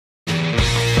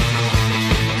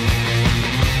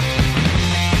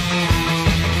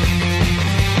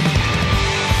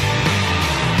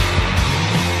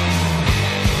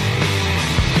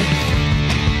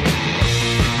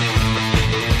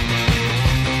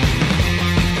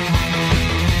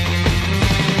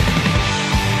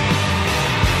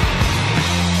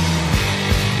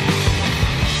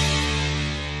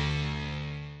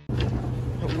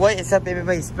What is up,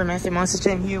 everybody? Supermaster Monster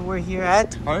Jam here. We're here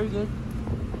at Target.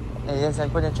 And yes, I'm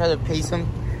going to try to pay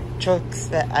some trucks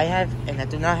that I have. And I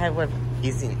do not have what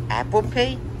is in Apple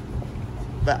Pay.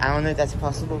 But I don't know if that's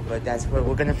possible. But that's what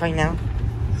we're going to find out.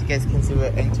 As you guys can see, we're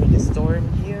entering the store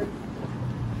in here.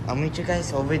 I'll meet you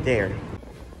guys over there.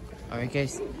 Alright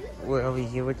guys, we're over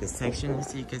here with the section.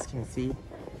 So you guys can see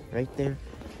right there.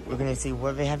 We're going to see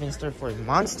what they have in store for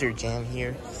Monster Jam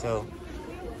here. So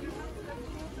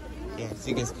yeah, as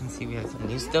you guys can see, we have some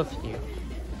new stuff here.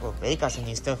 Well, they got some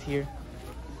new stuff here.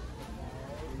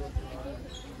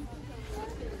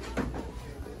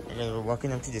 And then we're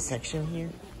walking up to the section here.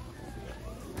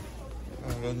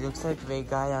 And it looks like they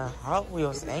got a Hot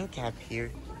Wheels end cap here.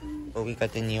 But we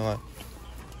got the new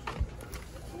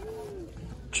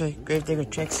Gravedigger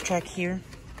Trex track here.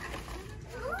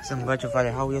 Some bunch of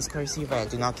other Hot Wheels cars here, but I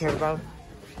do not care about.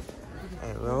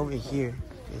 And we're over here,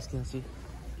 you guys can see.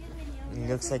 It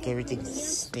looks like everything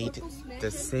stayed the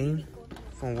same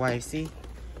from what I see.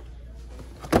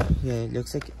 Yeah, it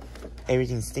looks like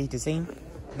everything stayed the same.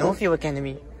 No Fuel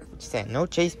Academy, which is that, no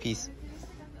chase piece.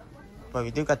 But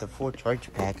we do got the full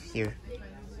charge pack here.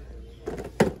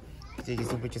 So you can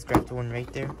see we just grabbed one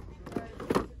right there.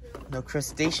 No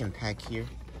crustacean pack here.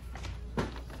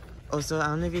 Also, I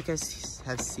don't know if you guys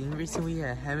have seen recently,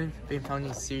 I haven't been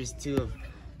finding series 2 of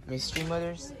Mystery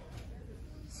Mothers.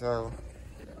 So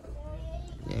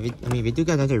yeah, we do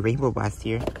got another Rainbow Blast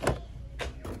here.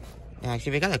 Yeah,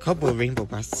 actually, we got a couple of Rainbow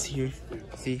Blasts here.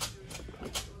 See?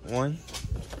 1,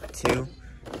 2,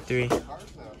 3.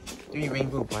 3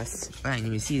 Rainbow Blasts. Oh, I didn't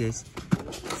even see this.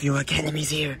 Fuel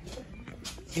Academy's here.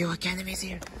 Fuel Academy's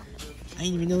here. I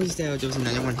didn't even notice that there was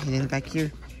another one hidden back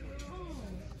here.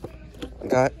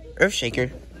 Got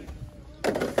Earthshaker.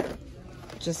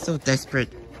 Just so desperate.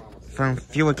 From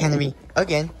Fuel Academy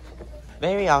again.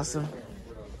 Very awesome.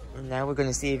 And now we're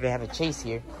gonna see if they have a chase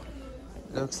here.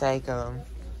 Looks like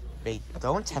they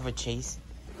don't have a chase.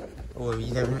 Or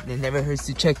it never hurts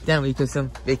to check down because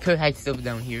they could hide stuff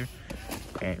down here.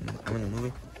 And I'm gonna move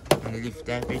it. I'm gonna leave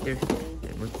that right there.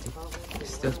 The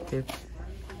stuff there.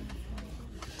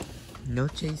 No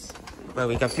chase. But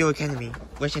we got Fuel Academy.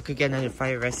 Wish I could get another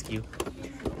fire rescue.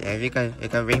 Yeah, we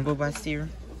got Rainbow Blast here.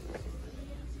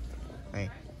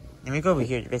 Alright. Let me go over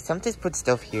here. They sometimes put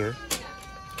stuff here.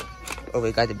 Oh,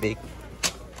 we got the big.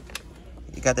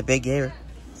 You got the big air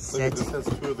set. Look, this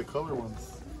has 2 of the color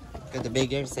ones. Got the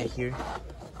big air set here.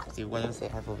 Let's see what else they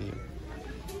have over here.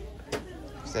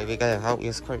 So we got a Hot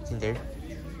Wheels cart in there.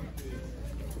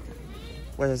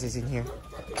 What else is in here?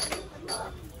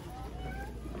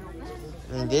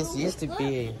 I mean, this used to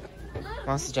be a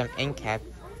Monster Jam end cap.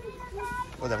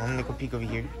 Hold on, I'm gonna go peek over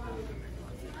here.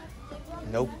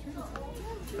 Nope.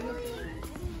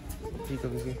 Peek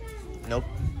over here. Nope.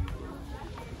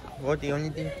 Well, the only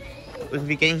thing we're gonna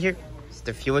be getting here is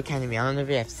the Fuel Academy. I don't know if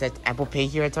they have set Apple Pay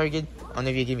here at Target. I don't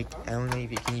know if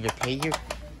you can even pay here.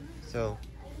 So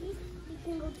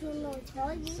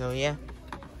yeah.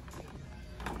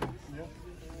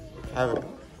 I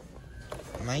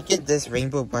might get this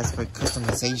Rainbow Blast for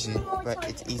customization, but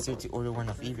it's easier to order one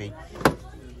off eBay.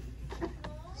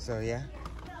 So yeah.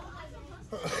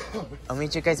 I'll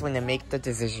meet you guys when I make the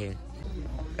decision.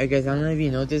 Alright guys, I don't know if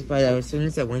you noticed, but as soon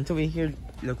as I went over here,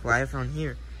 look what I found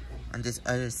here. On this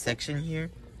other section here.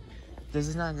 This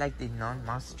is not like the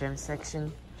non-Monster Jam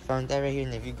section. Found that right here,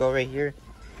 and if you go right here,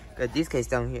 got these guys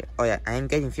down here. Oh yeah, I am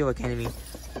getting Fuel Academy.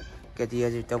 Got the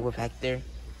other double pack there.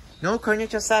 No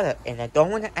Carnage Asada, and I don't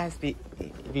want to ask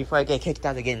before I get kicked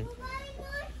out again.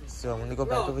 So I'm gonna go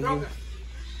back over here.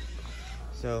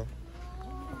 So,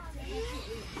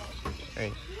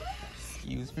 alright,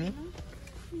 excuse me.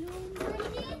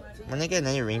 I'm gonna get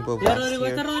another Rainbow Blast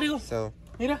here. So,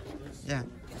 yeah,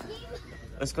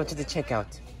 let's go to the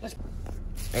checkout.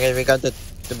 Okay, we got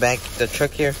the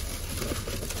truck here.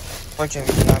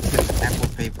 Fortunately, we don't have Apple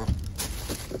paper.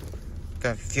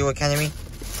 Got Fuel Academy.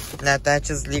 Now that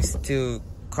just leaves to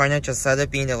Carnage Asada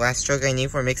being the last truck I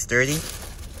need for Mix 30.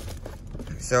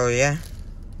 So yeah,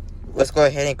 let's go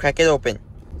ahead and crack it open.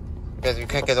 As we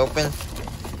crack it open,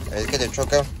 let's get the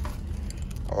truck out.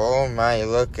 Oh my,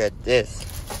 look at this.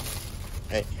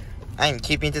 Right. I'm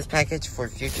keeping this package for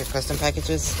future custom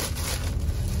packages.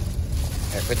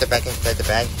 I put the back inside the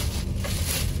bag.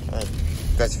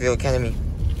 Got Fuel Academy.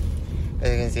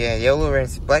 As you can see, yellow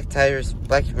rims, black tires,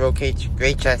 black roll cage,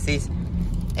 gray chassis,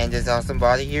 and this awesome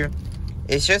body here.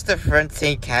 It's just the front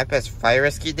same cap as Fire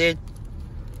Rescue did,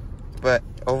 but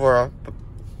overall,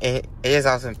 it is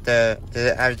awesome.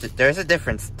 There's a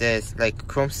difference. There's like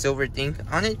chrome silver thing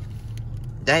on it.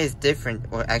 That is different.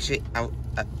 Or actually, how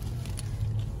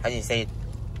do you say it?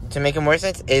 To make it more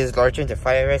sense, it is larger than the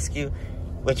Fire Rescue,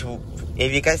 which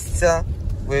if you guys saw,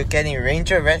 we're getting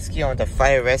Ranger Rescue on the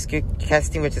Fire Rescue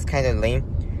casting, which is kind of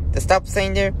lame. The stop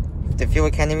sign there, the Fuel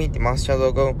Academy, the Monster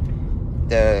logo,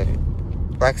 the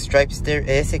black stripes there,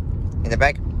 is it in the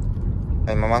back,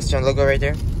 and my Monster logo right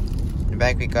there. In the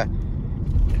back we got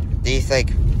these like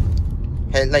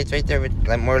headlights right there with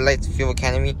like more lights, Fuel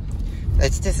Academy.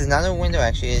 This is not a window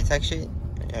actually. It's actually,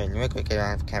 real quick, I don't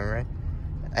have a camera.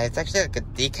 It's actually like a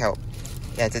decal.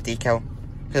 Yeah, it's a decal.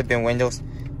 Could have been windows.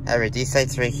 However, these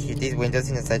sides right here, these windows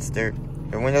in the sides, they're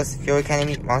windows, Fuel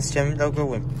Academy, Monster logo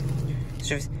with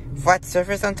flat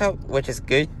surface on top, which is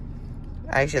good.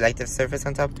 I actually like the surface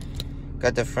on top.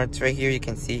 Got the fronts right here, you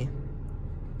can see.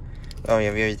 Oh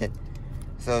yeah, we already did.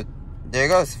 So there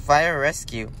goes Fire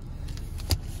Rescue.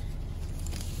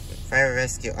 Fire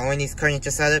Rescue. Only needs carnage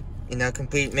just out of,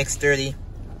 complete mixed dirty.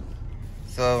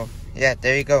 So yeah,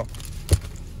 there you go.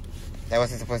 That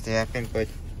wasn't supposed to happen, but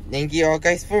thank you all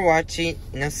guys for watching,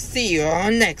 and I'll see you all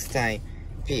next time.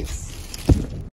 Peace.